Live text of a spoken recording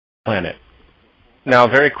planet. Now,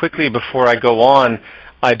 very quickly before I go on,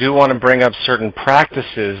 I do want to bring up certain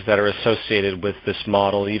practices that are associated with this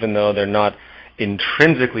model, even though they're not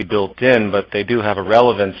intrinsically built in, but they do have a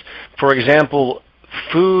relevance. For example,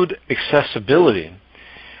 food accessibility.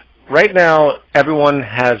 Right now, everyone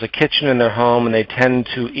has a kitchen in their home and they tend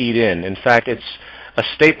to eat in. In fact, it's a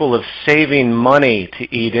staple of saving money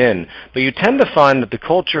to eat in. But you tend to find that the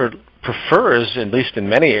culture prefers, at least in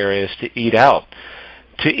many areas, to eat out.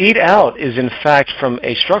 To eat out is, in fact, from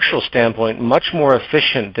a structural standpoint, much more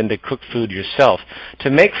efficient than to cook food yourself.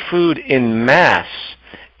 To make food in mass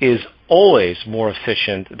is always more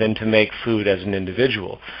efficient than to make food as an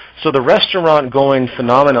individual. So the restaurant-going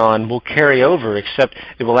phenomenon will carry over, except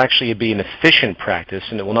it will actually be an efficient practice,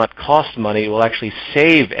 and it will not cost money. It will actually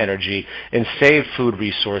save energy and save food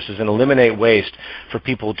resources and eliminate waste for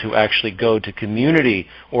people to actually go to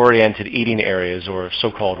community-oriented eating areas or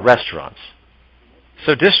so-called restaurants.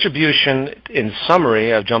 So distribution, in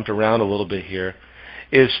summary, I've jumped around a little bit here,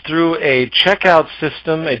 is through a checkout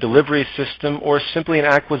system, a delivery system, or simply an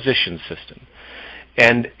acquisition system.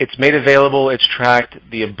 And it's made available, it's tracked,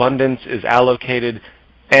 the abundance is allocated,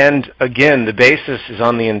 and again, the basis is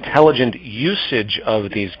on the intelligent usage of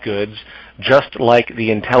these goods, just like the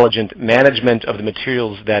intelligent management of the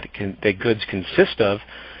materials that the goods consist of,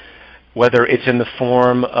 whether it's in the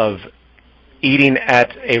form of eating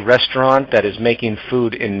at a restaurant that is making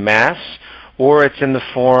food in mass, or it's in the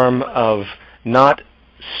form of not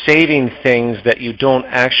saving things that you don't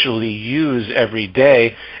actually use every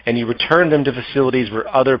day, and you return them to facilities where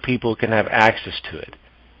other people can have access to it.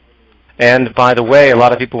 And by the way, a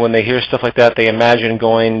lot of people, when they hear stuff like that, they imagine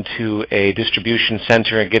going to a distribution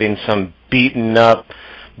center and getting some beaten up,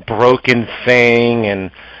 broken thing,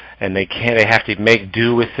 and they have to make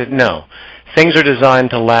do with it. No. Things are designed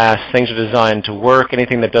to last. Things are designed to work.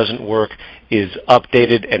 Anything that doesn't work is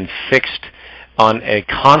updated and fixed on a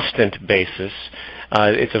constant basis.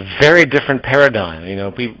 It's a very different paradigm. You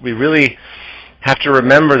know, we really have to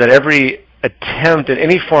remember that every attempt at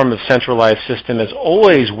any form of centralized system has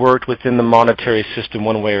always worked within the monetary system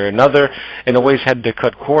one way or another, and always had to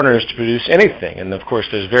cut corners to produce anything. And of course,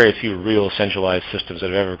 there's very few real centralized systems that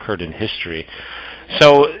have ever occurred in history.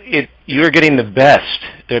 So you're getting the best.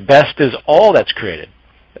 The best is all that's created.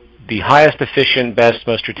 The highest efficient, best,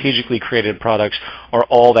 most strategically created products are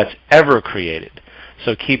all that's ever created.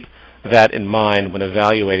 So keep that in mind when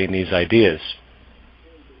evaluating these ideas.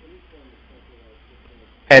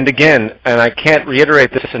 And again, and I can't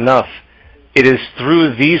reiterate this enough, it is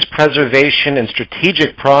through these preservation and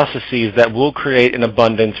strategic processes that will create an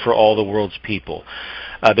abundance for all the world's people.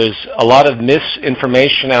 There's a lot of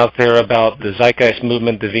misinformation out there about the Zeitgeist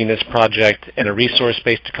Movement, the Venus Project, and a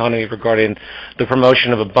resource-based economy regarding the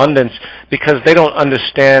promotion of abundance, because they don't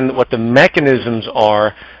understand what the mechanisms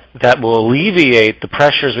are that will alleviate the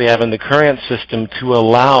pressures we have in the current system to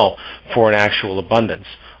allow for an actual abundance.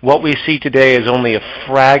 What we see today is only a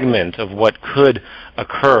fragment of what could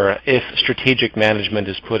occur if strategic management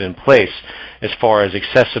is put in place, as far as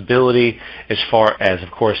accessibility, as far as, of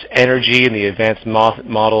course, energy and the advanced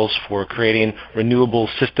models for creating renewable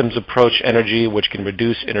systems approach energy, which can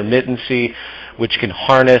reduce intermittency, which can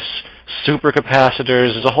harness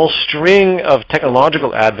supercapacitors. There's a whole string of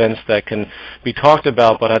technological advents that can be talked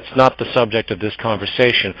about, but that's not the subject of this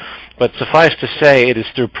conversation. But suffice to say, it is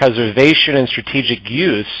through preservation and strategic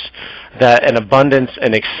use that an abundance,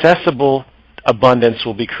 an accessible abundance,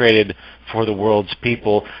 will be created for the world's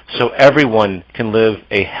people, so everyone can live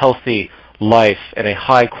a healthy life and a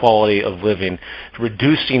high quality of living,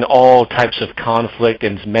 reducing all types of conflict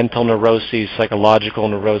and mental neuroses, psychological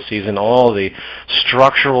neuroses, and all the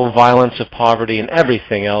structural violence of poverty and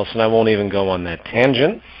everything else, and I won't even go on that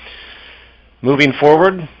tangent. Moving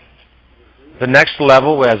forward, the next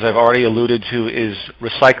level, as I've already alluded to, is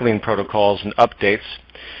recycling protocols and updates.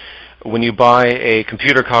 When you buy a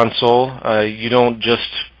computer console, you don't just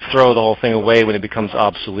throw the whole thing away when it becomes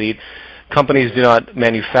obsolete. Companies do not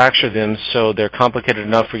manufacture them, so they're complicated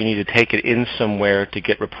enough where you need to take it in somewhere to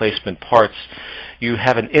get replacement parts. You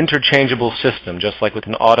have an interchangeable system, just like with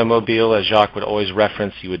an automobile, as Jacques would always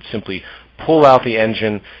reference. You would simply pull out the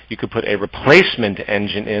engine. You could put a replacement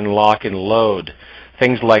engine in, lock and load.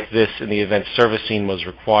 Things like this in the event servicing was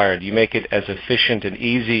required. You make it as efficient and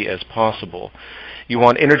easy as possible. You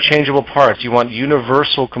want interchangeable parts. You want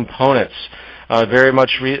universal components.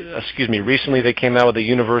 Recently they came out with a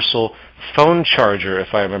universal phone charger,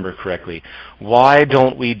 if I remember correctly. Why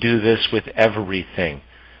don't we do this with everything?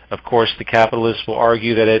 Of course, the capitalists will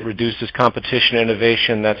argue that it reduces competition and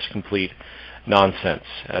innovation. That's complete nonsense,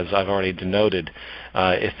 as I've already denoted.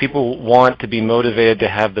 If people want to be motivated to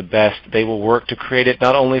have the best, they will work to create it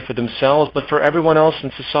not only for themselves, but for everyone else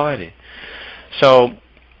in society. So,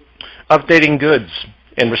 updating goods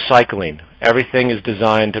and recycling. Everything is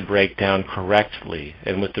designed to break down correctly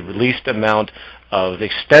and with the least amount of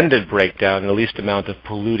extended breakdown and the least amount of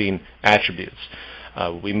polluting attributes.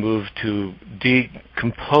 We move to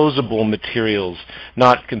decomposable materials,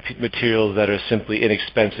 not materials that are simply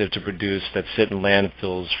inexpensive to produce that sit in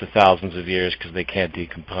landfills for thousands of years because they can't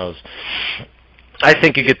decompose. I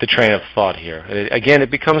think you get the train of thought here. Again, it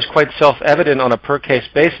becomes quite self-evident on a per-case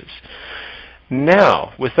basis.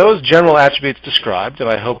 Now, with those general attributes described, and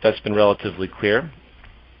I hope that's been relatively clear,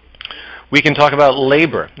 we can talk about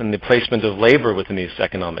labor and the placement of labor within this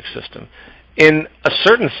economic system. In a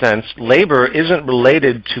certain sense, labor isn't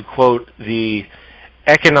related to, quote, the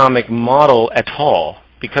economic model at all,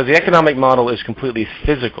 because the economic model is completely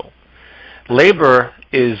physical. Labor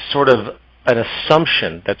is sort of an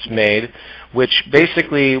assumption that's made, which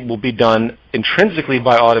basically will be done intrinsically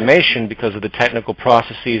by automation because of the technical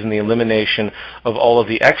processes and the elimination of all of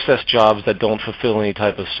the excess jobs that don't fulfill any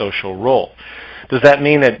type of social role. Does that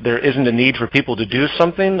mean that there isn't a need for people to do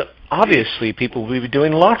something? Obviously, people will be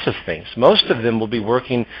doing lots of things. Most of them will be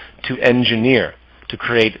working to engineer, to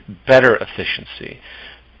create better efficiency,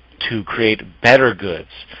 to create better goods,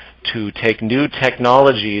 to take new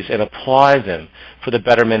technologies and apply them for the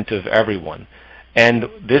betterment of everyone. And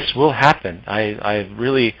this will happen. It's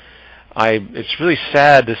really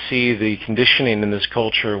sad to see the conditioning in this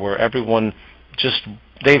culture where everyone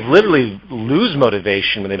they literally lose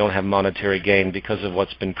motivation when they don't have monetary gain because of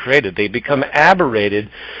what's been created. They become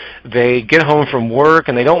aberrated. They get home from work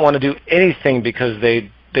and they don't want to do anything because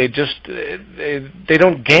they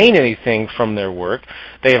don't gain anything from their work.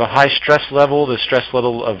 They have a high stress level, the stress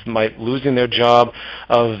level of losing their job,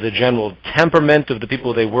 of the general temperament of the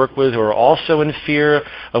people they work with who are also in fear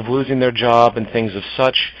of losing their job and things of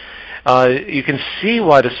such. You can see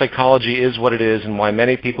why the psychology is what it is and why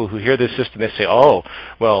many people who hear this system, they say, oh,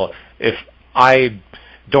 well, if I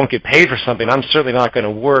don't get paid for something, I'm certainly not going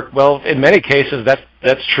to work. Well, in many cases,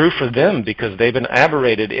 that's true for them because they've been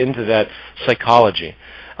aberrated into that psychology.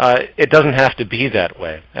 It doesn't have to be that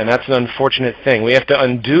way, and that's an unfortunate thing. We have to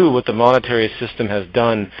undo what the monetary system has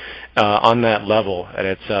done on that level, and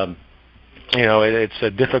it's a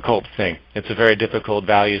difficult thing. It's a very difficult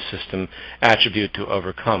value system attribute to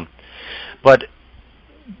overcome. But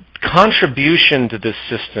contribution to this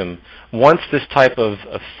system, once this type of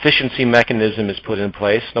efficiency mechanism is put in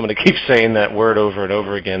place, and I'm going to keep saying that word over and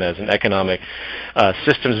over again as an economic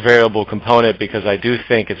systems variable component because I do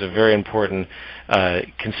think it's a very important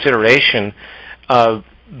consideration,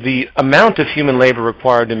 the amount of human labor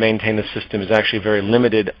required to maintain the system is actually very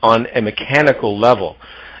limited on a mechanical level.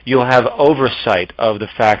 You'll have oversight of the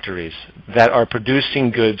factories that are producing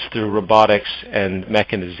goods through robotics and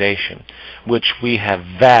mechanization, which we have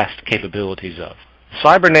vast capabilities of.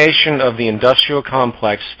 Cybernation of the industrial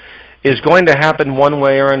complex is going to happen one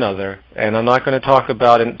way or another, and I'm not going to talk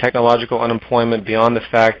about technological unemployment beyond the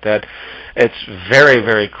fact that it's very,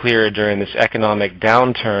 very clear during this economic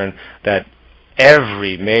downturn that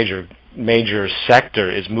every major sector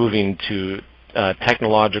is moving to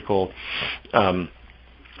technological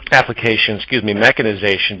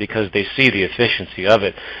mechanization because they see the efficiency of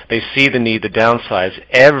it. They see the need to downsize.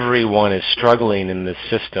 Everyone is struggling in this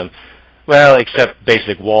system. Well, except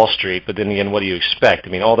basic Wall Street, but then again, what do you expect? I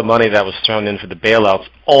mean, all the money that was thrown in for the bailouts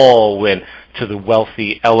all went to the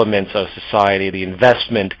wealthy elements of society, the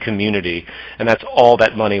investment community, and that's all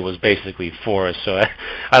that money was basically for. So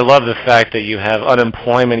I love the fact that you have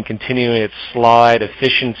unemployment continuing its slide,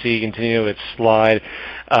 efficiency continuing its slide,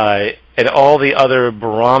 and all the other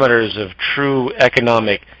barometers of true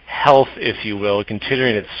economic health, if you will,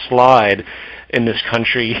 continuing its slide in this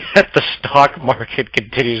country, yet the stock market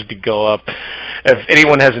continues to go up. If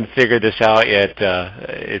anyone hasn't figured this out yet,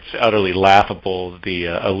 it's utterly laughable, the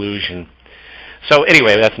illusion. So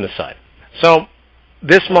anyway, that's an aside. So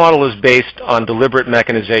this model is based on deliberate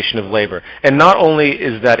mechanization of labor. And not only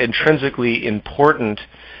is that intrinsically important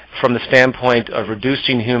from the standpoint of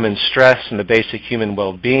reducing human stress and the basic human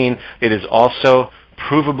well-being, it is also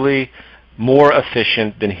provably more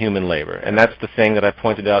efficient than human labor. And that's the thing that I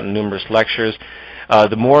pointed out in numerous lectures.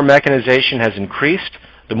 The more mechanization has increased,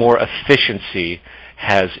 the more efficiency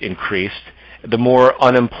has increased. The more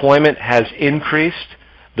unemployment has increased,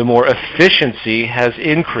 the more efficiency has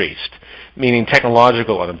increased, meaning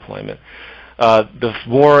technological unemployment. The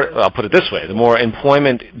more, I'll put it this way, the more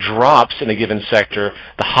employment drops in a given sector,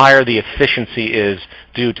 the higher the efficiency is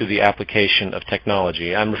due to the application of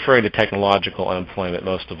technology. I'm referring to technological unemployment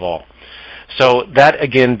most of all. So that,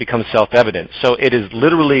 again, becomes self-evident. So it is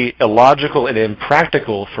literally illogical and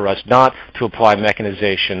impractical for us not to apply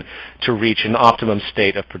mechanization to reach an optimum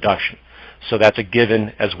state of production. So that's a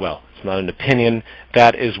given as well. It's not an opinion.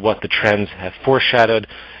 That is what the trends have foreshadowed.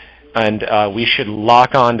 And we should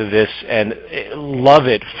lock onto this and love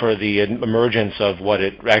it for the emergence of what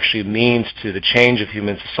it actually means to the change of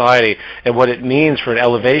human society and what it means for an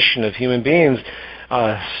elevation of human beings.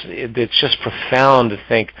 It's just profound to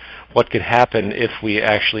think what could happen if we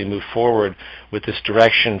actually move forward with this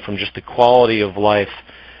direction from just the quality of life.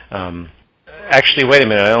 Actually, wait a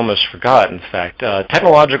minute, I almost forgot, in fact.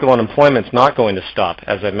 Technological unemployment is not going to stop,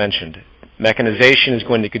 as I mentioned. Mechanization is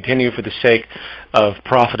going to continue for the sake of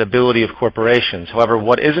profitability of corporations. However,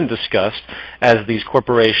 what isn't discussed as these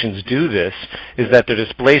corporations do this is that they're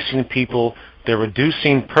displacing people, they're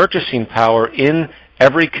reducing purchasing power in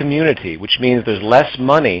every community, which means there's less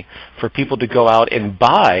money for people to go out and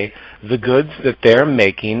buy the goods that they're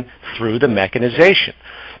making through the mechanization.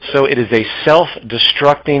 So it is a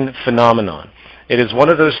self-destructing phenomenon. It is one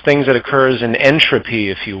of those things that occurs in entropy,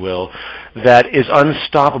 if you will, that is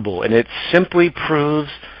unstoppable, and it simply proves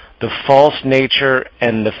the false nature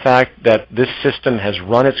and the fact that this system has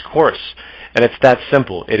run its course. And it's that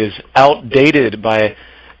simple. It is outdated by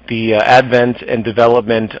the advent and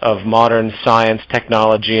development of modern science,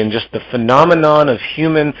 technology, and just the phenomenon of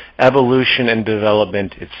human evolution and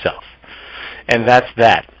development itself. And that's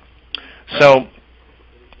that. So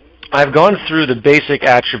I've gone through the basic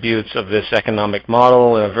attributes of this economic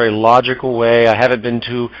model in a very logical way. I haven't been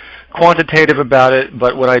too quantitative about it,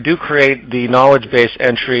 but when I do create the knowledge base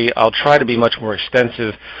entry, I'll try to be much more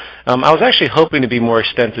extensive. I was actually hoping to be more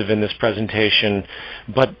extensive in this presentation,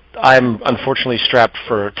 but I'm unfortunately strapped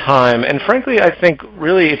for time. And frankly, I think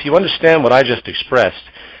really if you understand what I just expressed,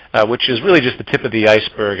 which is really just the tip of the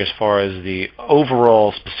iceberg as far as the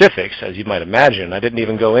overall specifics, as you might imagine. I didn't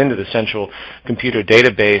even go into the central computer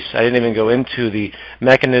database. I didn't even go into the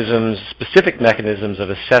mechanisms, specific mechanisms of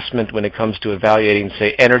assessment when it comes to evaluating,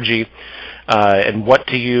 say, energy and what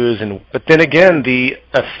to use. But then again, the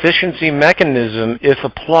efficiency mechanism, if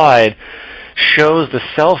applied, shows the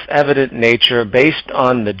self-evident nature based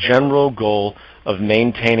on the general goal of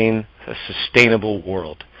maintaining a sustainable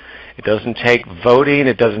world. It doesn't take voting,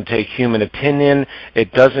 it doesn't take human opinion,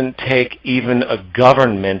 it doesn't take even a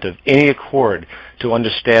government of any accord to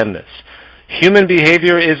understand this. Human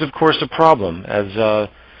behavior is, of course, a problem,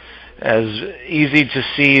 as easy to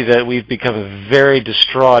see that we've become very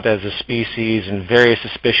distraught as a species and very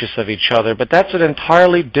suspicious of each other, but that's an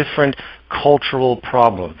entirely different cultural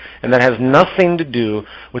problem, and that has nothing to do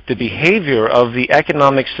with the behavior of the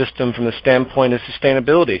economic system from the standpoint of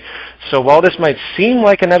sustainability. So while this might seem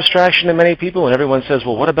like an abstraction to many people, and everyone says,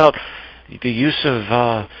 well, what about the use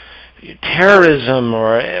of terrorism,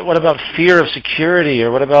 or what about fear of security, or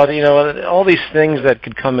what about, all these things that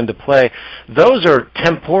could come into play, those are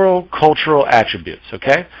temporal cultural attributes,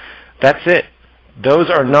 okay? That's it. Those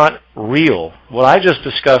are not real. What I just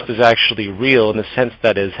discussed is actually real in the sense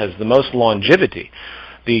that it has the most longevity.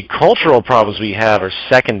 The cultural problems we have are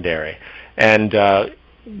secondary, and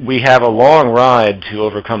we have a long ride to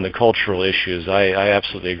overcome the cultural issues. I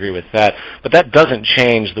absolutely agree with that. But that doesn't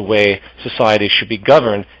change the way society should be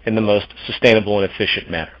governed in the most sustainable and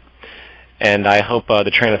efficient manner. And I hope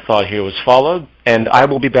the train of thought here was followed. And I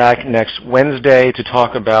will be back next Wednesday to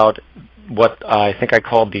talk about what I think I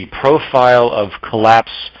called the profile of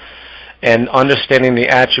collapse and understanding the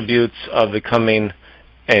attributes of the coming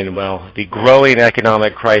and, well, the growing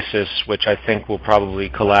economic crisis, which I think will probably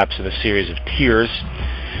collapse in a series of tiers.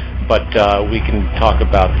 But we can talk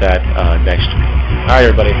about that next week. All right,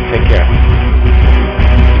 everybody. Take care.